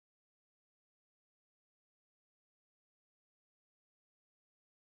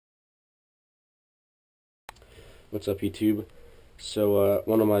What's up, YouTube? So,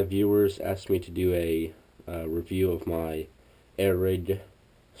 one of my viewers asked me to do a review of my Air-rig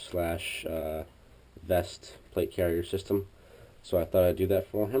slash vest plate carrier system. So I thought I'd do that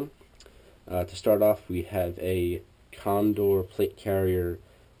for him. To start off, we have a Condor plate carrier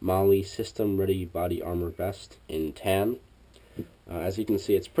Molly system ready body armor vest in tan. As you can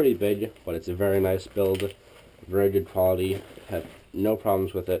see, it's pretty big, but it's a very nice build, very good quality. Have no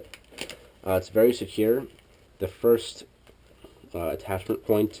problems with it. It's very secure. The first attachment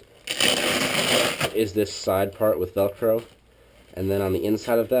point is this side part with Velcro, and then on the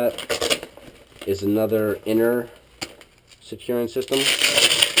inside of that is another inner securing system,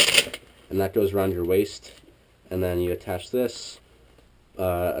 and that goes around your waist, and then you attach this,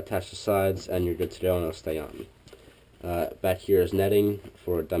 attach the sides, and you're good to go, and it'll stay on. Back here is netting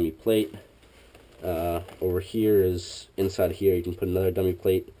for a dummy plate. Over here is, inside here, you can put another dummy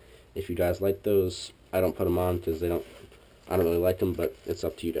plate if you guys like those. I don't put them on because I don't really like them, but it's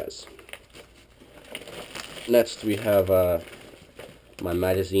up to you guys. Next, we have my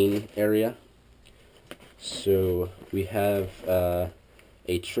magazine area. So we have a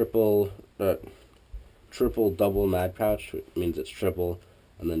triple double mag pouch, which means it's triple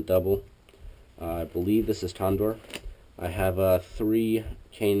and then double. I believe this is Condor. I have 3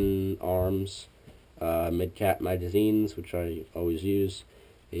 cane arms mid-cap magazines, which I always use,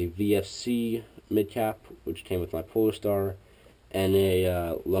 a VFC mid-cap, which came with my Polarstar, and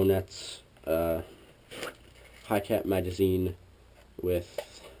a Lonets high-cap magazine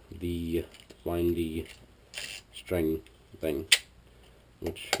with the windy string thing,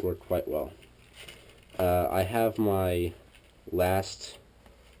 which worked quite well. I have my last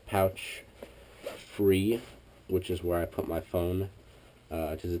pouch free, which is where I put my phone,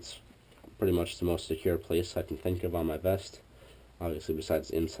 because it's pretty much the most secure place I can think of on my vest. Obviously,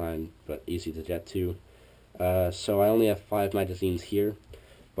 besides inside, but easy to get to. So I only have 5 magazines here,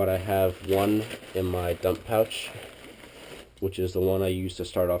 but I have 1 in my dump pouch, which is the one I use to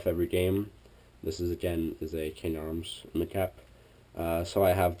start off every game. This is, again, is a cane arms mid-cap. So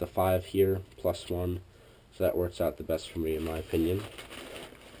I have the 5 here, plus 1, so that works out the best for me, in my opinion.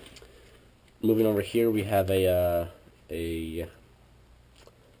 Moving over here, we have a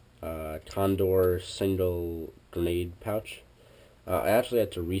Condor single grenade pouch. I actually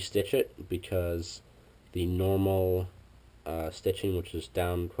had to restitch it because the normal stitching, which is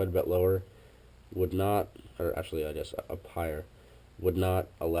down quite a bit lower, would not, or actually I guess up higher, would not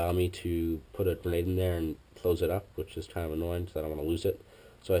allow me to put a grenade in there and close it up, which is kind of annoying because I don't want to lose it.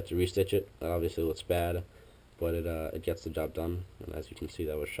 So I had to restitch it. That obviously looks bad, but it gets the job done. And as you can see,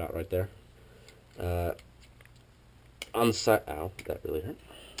 that was shot right there. On the side, ow, that really hurt.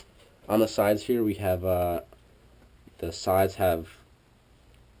 On the sides here, we have the sides have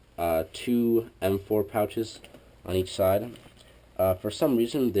 2 M4 pouches on each side. For some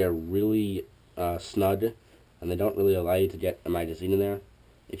reason, they're really snug, and they don't really allow you to get a magazine in there.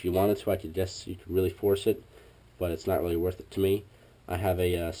 If you wanted to, I could guess you could really force it, but it's not really worth it to me. I have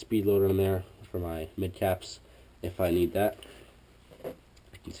a speed loader in there for my mid caps if I need that. You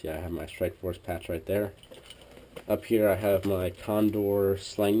can see I have my Strike Force patch right there. Up here, I have my Condor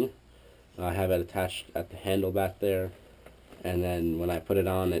sling. I have it attached at the handle back there, and then when I put it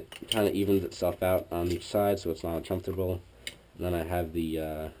on, it kind of evens itself out on each side, so it's not uncomfortable. And then I have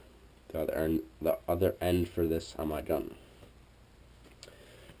the other end for this on my gun.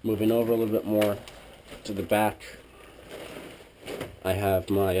 Moving over a little bit more to the back, I have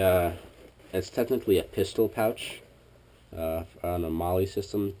my it's technically a pistol pouch on a Molly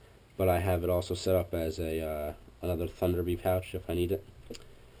system, but I have it also set up as a another Thunderbee pouch if I need it.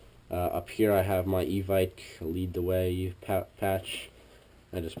 Up here I have my Evike Lead the Way patch.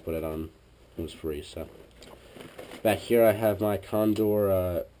 I just put it on. It was free, so. Back here I have my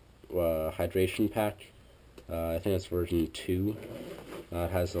Condor hydration pack. I think it's version 2.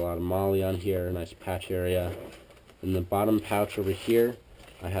 It has a lot of Molly on here, nice patch area. In the bottom pouch over here,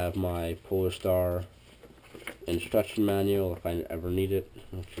 I have my Polarstar instruction manual if I ever need it,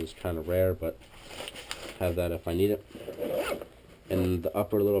 which is kind of rare, but have that if I need it. In the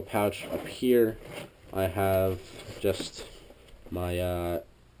upper little pouch up here, I have just my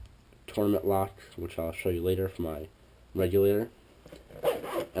tournament lock, which I'll show you later, for my regulator.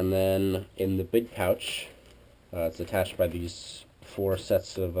 And then in the big pouch, it's attached by these 4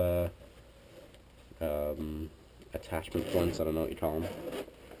 sets of attachment points, I don't know what you call them.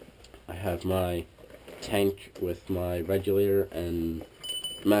 I have my tank with my regulator and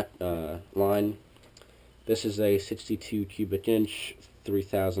line. This is a 62 cubic inch,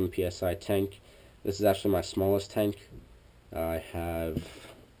 3000 psi tank. This is actually my smallest tank. I have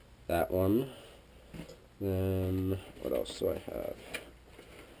that one, Then, what else do I have?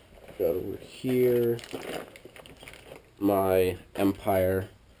 Got over here my Empire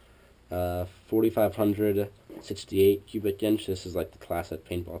 4500 68 cubic inch. This is like the classic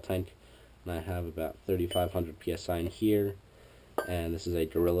paintball tank, and I have about 3500 psi in here. And this is a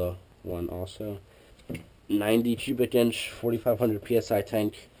Gorilla one also. 90 cubic inch 4500 psi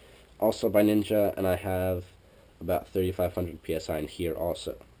tank, also by Ninja, and I have about 3500 psi in here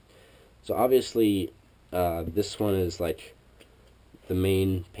also. So obviously this one is like the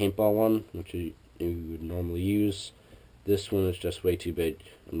main paintball one, which you would normally use. This one is just way too big,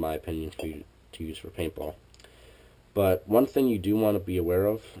 in my opinion, to use for paintball. But one thing you do want to be aware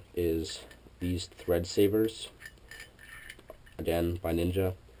of is these thread savers, again by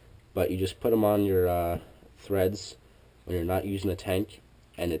Ninja. But you just put them on your threads when you're not using a tank,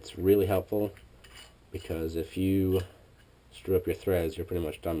 and it's really helpful, because if you screw up your threads, you're pretty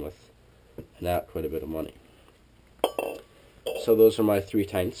much done with, and out quite a bit of money. So those are my 3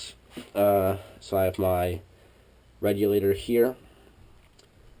 tanks. So I have my regulator here.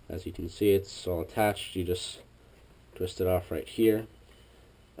 As you can see, it's all attached. You just twist it off right here.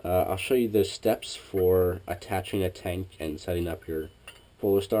 I'll show you the steps for attaching a tank and setting up your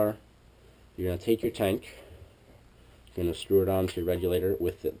Polarstar. You're going to take your tank, you're going to screw it onto your regulator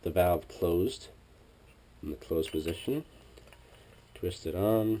with the valve closed, in the closed position. Twist it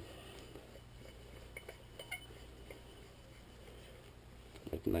on.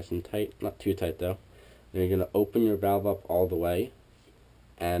 Make it nice and tight, not too tight though. Then you're going to open your valve up all the way,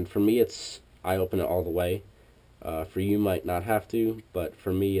 and for me I open it all the way. For you might not have to, but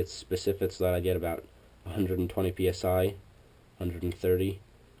for me it's specific so that I get about 120 psi, 130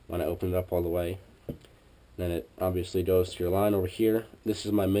 when I open it up all the way. Then it obviously goes to your line over here. This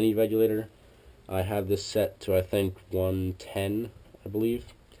is my mini regulator. I have this set to, I think, 110, I believe.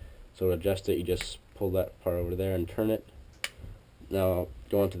 So to adjust it, you just pull that part over there and turn it. Now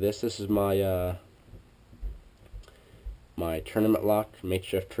go on to this. This is my my tournament lock,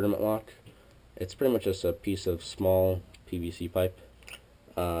 makeshift tournament lock. It's pretty much just a piece of small PVC pipe.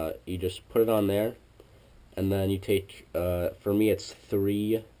 You just put it on there, and then you take, for me it's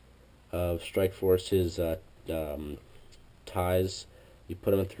 3 of Strike Force's ties. You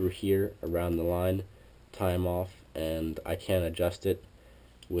put them through here around the line, tie them off, and I can't adjust it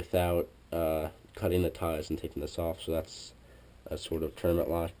without cutting the ties and taking this off. So that's a sort of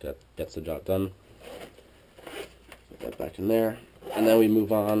tournament lock that gets the job done. Put that back in there, and then we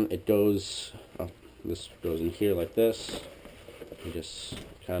move on. It goes, this goes in here like this. You just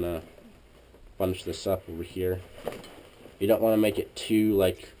kind of bunch this up over here. You don't want to make it too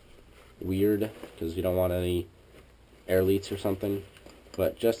like weird, because you don't want any air leaks or something,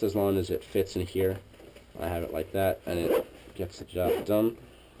 but just as long as it fits in here, I have it like that, and it gets the job done.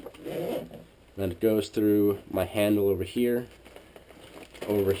 Then it goes through my handle over here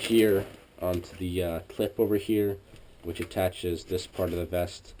onto the clip over here, which attaches this part of the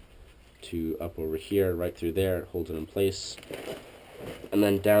vest to up over here, right through there. It holds it in place. And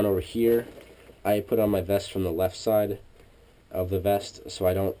then down over here, I put on my vest from the left side of the vest, so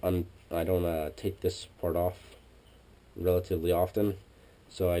I don't take this part off relatively often.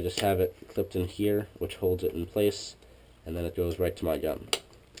 So I just have it clipped in here, which holds it in place, and then it goes right to my gun.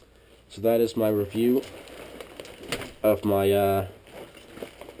 So that is my review of my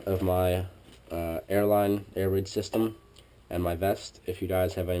air-rig system and my vest. If you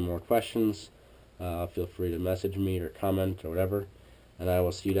guys have any more questions, feel free to message me or comment or whatever, and I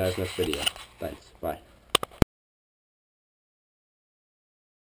will see you guys next video. Thanks. Bye.